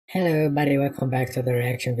Hello everybody, welcome back to the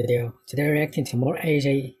reaction video. Today we're reacting to more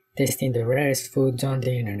AJ tasting the rarest foods on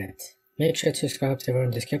the internet. Make sure to subscribe to the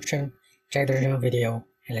description, check the original video,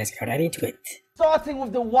 and let's get right into it. Starting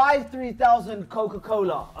with the Y3000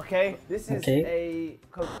 Coca-Cola, okay? This is a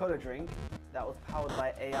Coca-Cola drink that was powered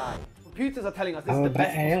by AI. Computers are telling us this is the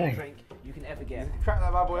best possible drink you can ever get. Crack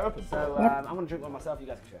that bad boy open. So I'm gonna drink one myself, you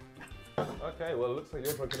guys can share. Okay, well it looks like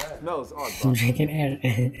you're drinking air. Smells odd, I'm drinking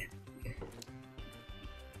air.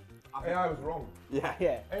 AI was wrong. Yeah.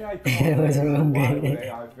 AI was wrong. Why would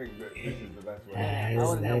AI think that this is the best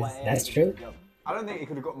way? That's true. I don't think it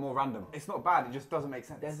could have got more random. It's not bad, it just doesn't make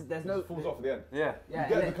sense. There's no... It falls off at the end. Yeah. You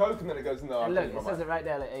get the Coke and then it goes, no. And look, it says it right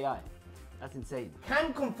there, like AI. That's insane.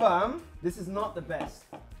 Can confirm, this is not the best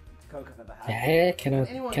Coke I've ever had. Yeah,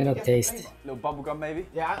 I cannot taste. Little bubblegum maybe?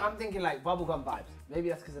 Yeah, I'm thinking like bubblegum vibes. Maybe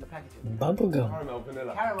that's because of the packaging. Bubblegum. Caramel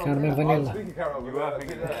vanilla. Caramel vanilla. Speaking caramel vanilla.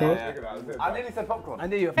 Okay. I nearly said popcorn. I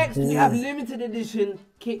knew you. Next, we have limited edition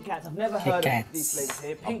Kit Kats. I've never heard of these flavors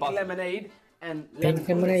here. Pink lemonade and Pink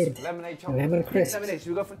lemonade. Lemonade chocolate. Lemon crisp. Lemonade. Should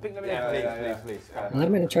we go for pink lemonade? Yeah, please.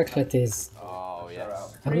 Lemon chocolate is... Oh,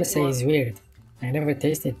 yes. I'm gonna say it's weird. I never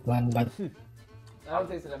tasted one, but... I don't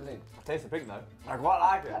taste the lemonade. I taste the pink though. I quite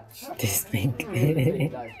like it. Tastes pink.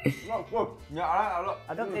 Not good. Yeah, I like it.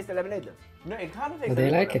 I don't taste the lemonade though. No, it kind of tastes They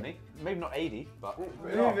like like it. Maybe not 80, but...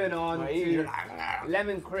 Moving on to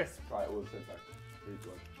lemon crisp. Try it all at the same time. 3, 2,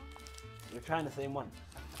 1. You're trying the same one.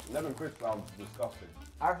 Lemon crisp sounds disgusting.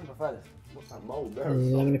 I actually prefer this. What's that mold there?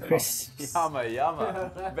 Lemon crisp.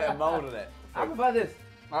 Yummer. Bit of mold in it. I prefer this.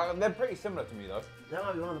 They're pretty similar to me though. That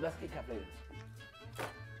might be one of the best Kit Kat flavors.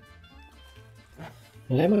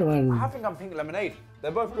 Lemon one. I think I'm pink lemonade.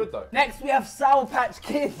 They're both good though. Next we have Sour Patch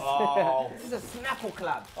Kids. Oh. This is a Snapple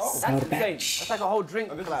collab. Sour That's insane. Patch. That's like a whole drink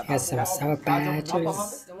collab. Got some Sour Patches. And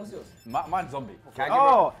what's yours? Mine's zombie.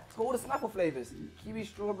 Oh, it's got all the Snapple flavors. Kiwi,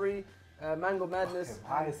 strawberry, mango madness.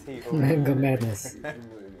 Why is he Mango madness.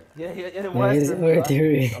 Yeah, the That worst. is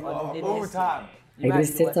already... all the time? Like we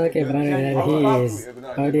still talking about it and he is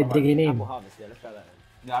already digging in. Apple harvest, yeah, let's try that.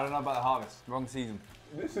 Yeah, I don't know about the harvest. Wrong season.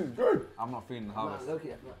 This is good. I'm not feeling the harvest. Loki,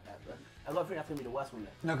 that's not that, bro. I got a feeling that's gonna be the worst one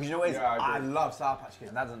there. No, because you know what it is? Yeah, I I agree. love Sour Patch Kids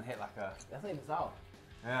and that doesn't hit like a... That's not even sour.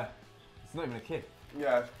 Yeah. It's not even a kid.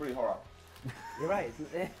 Yeah, it's pretty horror. You're right.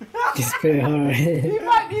 It's pretty hard. It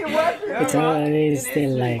might be the worst. It's already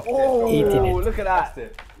still like Oh, eating it. look at that.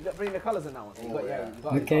 You got bring the colours in that one. You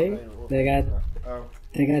got, Okay, they got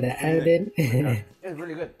the Alden. It's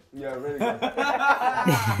really good. Yeah, really good.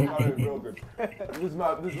 It's real good. This is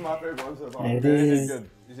my favorite one so far. And This this is is good.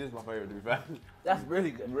 This is my favourite to be fair. That's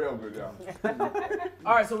really good. Real good, yeah.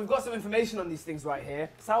 Alright, so we've got some information on these things right here.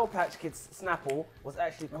 Sour Patch Kids Snapple was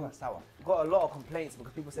actually sour. got a lot of complaints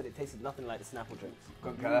because people said it tasted nothing like the Snapple drinks.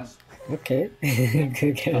 Couldn't care less. okay.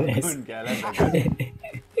 Good guess. Couldn't care less.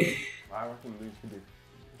 I reckon these could be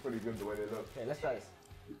pretty good the way they look. Okay, let's try this.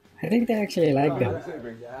 I think they actually like them. What's it,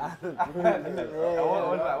 Bing? Yeah. What's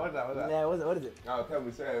that? Yeah, what is it? Now tell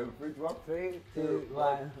me, say it. 3, 2, 1. 3, 2,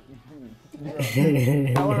 1.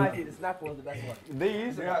 I won't lie to you, the Snapple was the best one.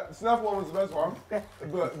 These? Yeah, Snap one was the best one,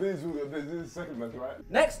 but this is the second best, right?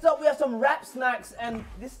 Next up, we have some wrap snacks, and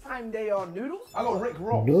this time they are noodles. I got Rick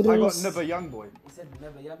Ross. Noodles. Nubba Young Boy. He said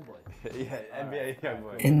never young boy. Yeah, NBA Young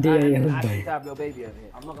Boy. And they And young actually boy. to have Lil Baby over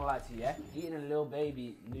here. I'm not gonna lie to you, yeah? Eating a Lil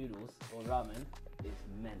Baby noodles or ramen is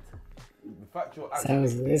mental. The fact you're actually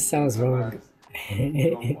This sounds wrong.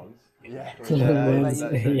 long ones. Yeah. Long ones,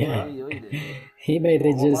 yeah. He made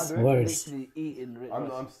it just worse. Literally eating Rick I'm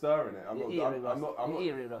Ross. stirring it. I'm You're not. eating Rick I'm Ross. not. You're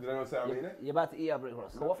eating Rick Ross. Did I not say I'm eating it? You're about to eat up Rick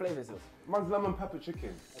Ross. So what flavour is yours? Mine's lemon pepper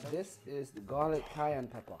chicken. This is the garlic cayenne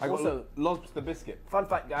pepper. I got Also, lobster biscuit. fun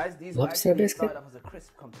fact, guys, these Lobster actually biscuit? started off as a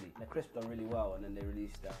crisp company. The crisp done really well, and then they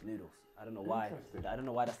released noodles. I don't know why. Interesting. I don't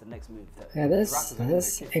know why that's the next move. Yeah,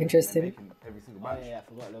 that's interesting. Every single Oh batch. yeah, I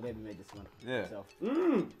forgot. Lil Baby made this one. Yeah. himself.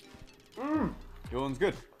 Your one's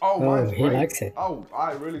good. Oh, mine's he great. likes it. Oh,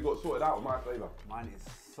 I really got sorted out with my flavour. Mine is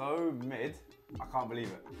so mid. I can't believe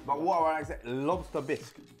it. But what I accept, lobster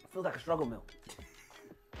bisque. It feels like a struggle meal.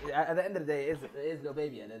 At the end of the day, it is Lil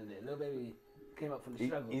Baby. At the end of the day, Lil Baby came up from the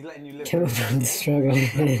struggle. He's letting you live. Came from the struggle.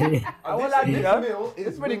 I won't lie to you, meal it's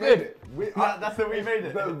is pretty we good. made it. That's the we made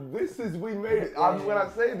it. This is we made it. When I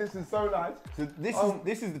say this is so nice. So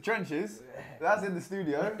this is the trenches. That's in the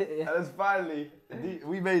studio. And that's finally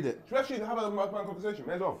we made it. Should we actually have a mukbang conversation?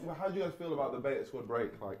 May as well. How do you guys feel about the Beta Squad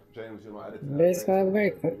break? Like James, you're not editing. This guy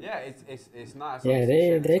break. Yeah, it's nice. Yeah,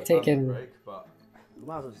 they taken. Break, but We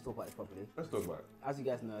might as well just talk about this properly. Let's talk about it. As you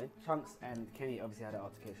guys know, Chunks and Kenny obviously had an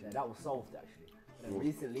altercation. That was solved actually. And then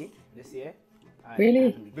recently, this year,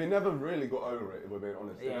 Really? They never really got over it, if we're being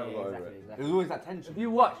honest. They never got over it. Exactly. There's always that tension. If you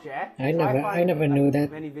watch, yeah? I find, never knew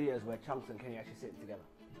that. many videos where Chunks and Kenny actually sit together.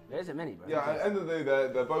 There isn't many, bro. Yeah, at the end of the day,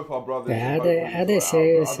 they're both our brothers. Yeah, Both really are they sort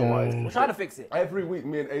it out, serious? but otherwise, We're trying to fix it. every week,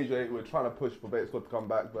 me and AJ, we're trying to push for Bait Squad to come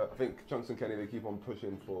back, but I think Chunks and Kenny, they keep on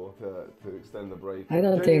pushing to extend the break. I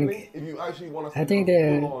don't Genuinely, think. if you actually want to I think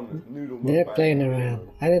they're they're playing around.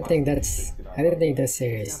 I don't think that's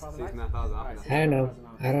serious. 6,900. I don't know.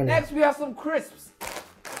 I don't know. Next, we have some crisps.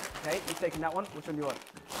 Okay, you're taking that one. Which one do you want?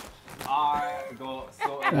 I got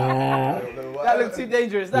sorted. That looked too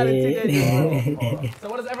dangerous. That looked too dangerous. So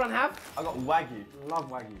what does everyone have? I got Wagyu. Love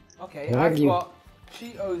Wagyu. Okay, Wagyu. I've got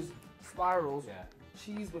Cheetos spirals, Yeah.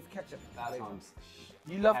 cheese with ketchup. That sounds.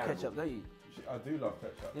 You love terrible. ketchup, don't you? I do love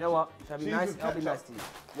ketchup. You know what? Shall I be Cheese nice? with I'll be ketchup. nice to you.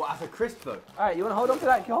 What, as a crisp though? Alright, you want to hold on to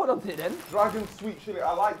that? You can hold on to it then. Dragon sweet chili.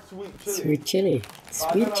 I like sweet chili. Sweet chili. But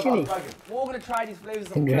I don't Sweet know chili. about dragon. We're all going to try these flavors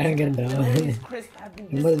of Dragon crisps. though. And all these crisps have been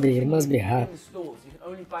It must be hot. in stores. You can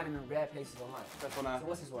only find them in rare places online. That's on So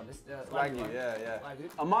what's this one? This Wagyu, one? yeah.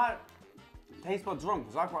 Wagyu. Am I taste buds wrong?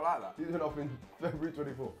 Because I quite like that. Season off in February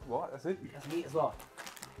 24th. What? That's it? That's meat as well.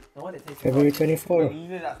 No wonder it tastes February good. 24. You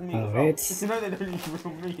know that's meat. Oh, as well. it's You know they don't use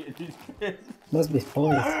real meat in these crisps. must be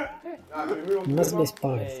spoiled. Must be Yeah,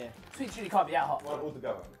 spoiled. yeah. Sweet chili can't be that hot. One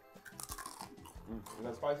altogether. Is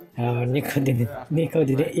that spicy? Oh, Nico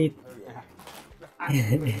didn't eat.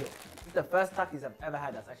 This is the first Takis I've ever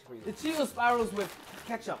had that's actually pretty good. The Cheetos spirals with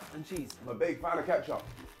ketchup and cheese. I'm a big fan of ketchup.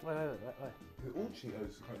 Wait. All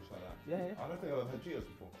Cheetos crunch like that. Yeah. I don't think I've ever had Cheetos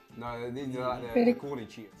before. No, these are like Really? the corny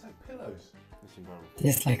Cheetos. It's like pillows. This is incredible.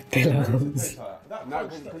 Just like It pillows. tastes like that. No, That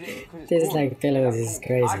crunch because Just like pillows is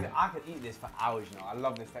crazy. I could eat this for hours, you know. I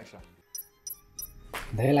love this texture.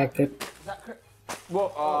 They liked it. Is that crisp?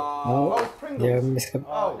 Well, Oh, it's Pringles. they're Mr.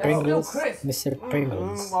 Oh, that's Pringles. still crisp. Mr.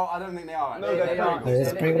 Pringles. well, I don't think they are. No, they're Pringles. Are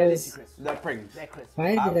these Pringles? They're Pringles. They're crisp. Why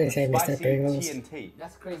did I say Mr. Spicy Pringles? TNT.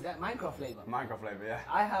 That's crazy. That Minecraft flavor. Minecraft flavor, yeah.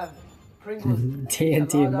 I have Pringles.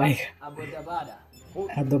 TNT and Mike. Abodabada.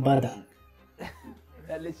 Adobada.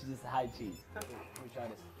 That literally just high cheese. Let me try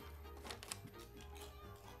this.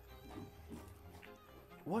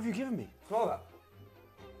 What have you given me? Smell that.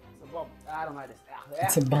 It's a bomb. I don't like this.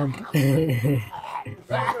 It's a bump. Something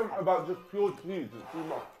about just pure cheese is too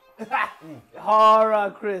much.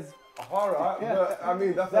 Horror crisp. Alright, but I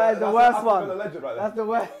mean, that's That is the that's worst an one. African legend right there. That's the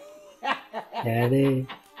worst. Yeah, they.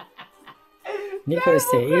 Nico is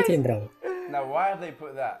still eating though. Now, why have they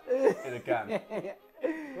put that in a can?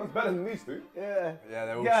 That's better than these two. Yeah. Yeah,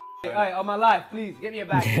 they're all Yeah. Alright, on my life, please, get me a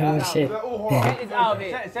bag. Oh shit. They're all horror. Get this out of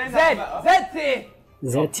here. Saying Zed! that Zed!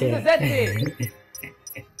 Zeti. Zed!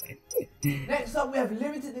 Next up, we have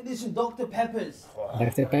limited edition Dr. Peppers.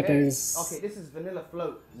 Dr. Peppers. Okay, this is vanilla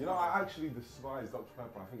float. You know, I actually despise Dr.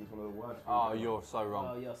 Pepper. I think it's one of the worst. Oh, things. you're so Oh,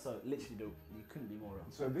 wrong. yeah, so literally, you couldn't be more wrong.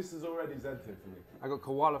 So this is already Zed tier for me. I got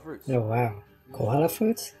koala fruits. Oh wow. Koala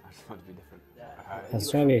fruits? I just want to be different. And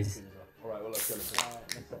strawberries. Alright, well, let's get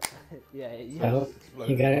into it. Yeah, yeah. Oh,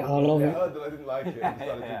 you got it all I over. heard that I didn't like it. It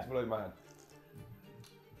decided to explode my hand.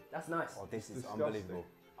 That's nice. Oh, this is Disgusting. unbelievable.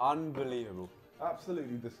 Unbelievable.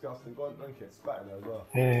 Absolutely disgusting. Go and drink it. Spat in there as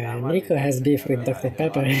well. Nico has beef with Dr.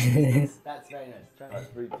 Pepper. That's very nice. Try it. Alright,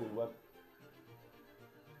 3, 2, 1.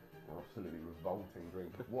 Absolutely revolting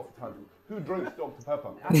drink. What type of... Who drinks Dr. Pepper?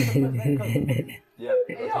 Yeah.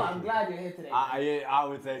 Hey, yo, I'm glad you're here today. I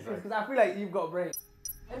would say so. Because I feel like you've got a brain.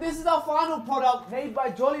 And this is our final product made by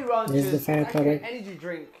Jolly Ranchers. This is the final Actually, product. an energy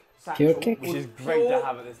drink. Pure satchel. Kick? Which is great to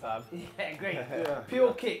have at this time. Yeah, great. Yeah.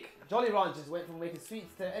 Pure Kick. Jolly Ranchers went from making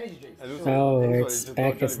sweets to energy drinks. And also- Oh, he's got- it's he's got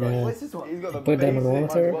packets Jolly now. What's this one? He's got the Put them in basic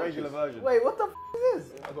water. regular version. Wait, what the is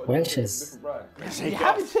this? I got Welch's. different brand. You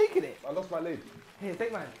haven't shaken it. I lost my lid. Here,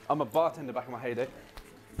 take mine. I'm a bartender back in my heyday.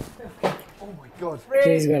 Oh my god.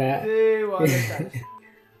 He's gonna. 2, 1, let's try this.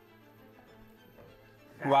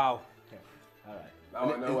 Wow. Alright.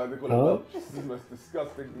 Now I know why they call it Oh. Welch. This is the most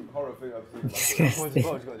disgusting horror thing I've seen in my life. What's the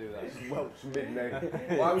got to do with that? Welch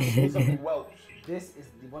mid-name. Why would you call something Welch? This is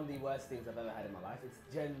one of the worst things I've ever had in my life. It's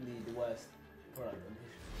generally the worst product.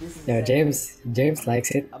 This is No, James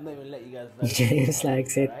likes it. I'm not even let you guys vote. James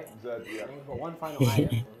likes it. Right? Zed, yeah. And we've got one final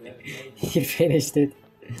item. He finished it.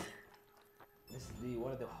 This is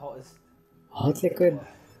one of the hottest. Hot liquid.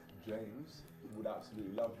 James would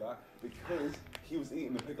absolutely love that because he was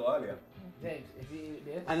eating the pickle earlier. James, if you eat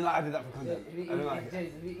this, And like I did that for content. if you I don't like eat, it.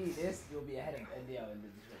 James, if you eat this, you'll be ahead of NDL in the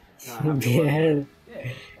description.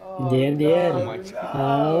 The Yeah. end. my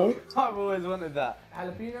Oh. I've always wanted that.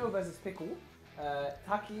 Jalapeno versus pickle.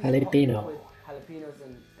 Takis Jalapeno. hot with jalapenos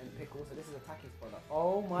and pickles. So this is a Takis product.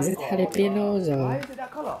 Oh my Is it god. jalapenos Why or is it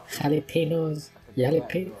that color? jalapenos?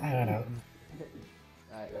 Jalapeno? I don't know.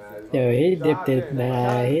 Alright, Yeah, Yo, he dipped it.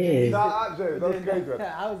 Nah, he is. Shout out Jay, that's great, man.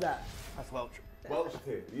 How was that? That's Welsh. Welsh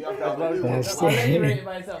tea. You have to have Welsh Welsh tea. I'll let you rate it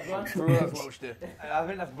by yourself. Go on. That's Welsh tea. I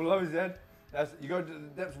think that's below his head. You go to the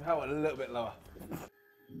depths of hell a little bit lower.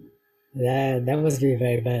 That must be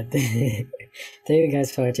very bad. Thank you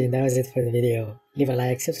guys for watching. That was it for the video. Leave a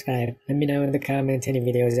like, subscribe. Let me know in the comments any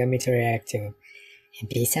videos you want me to react to. And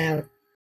peace out.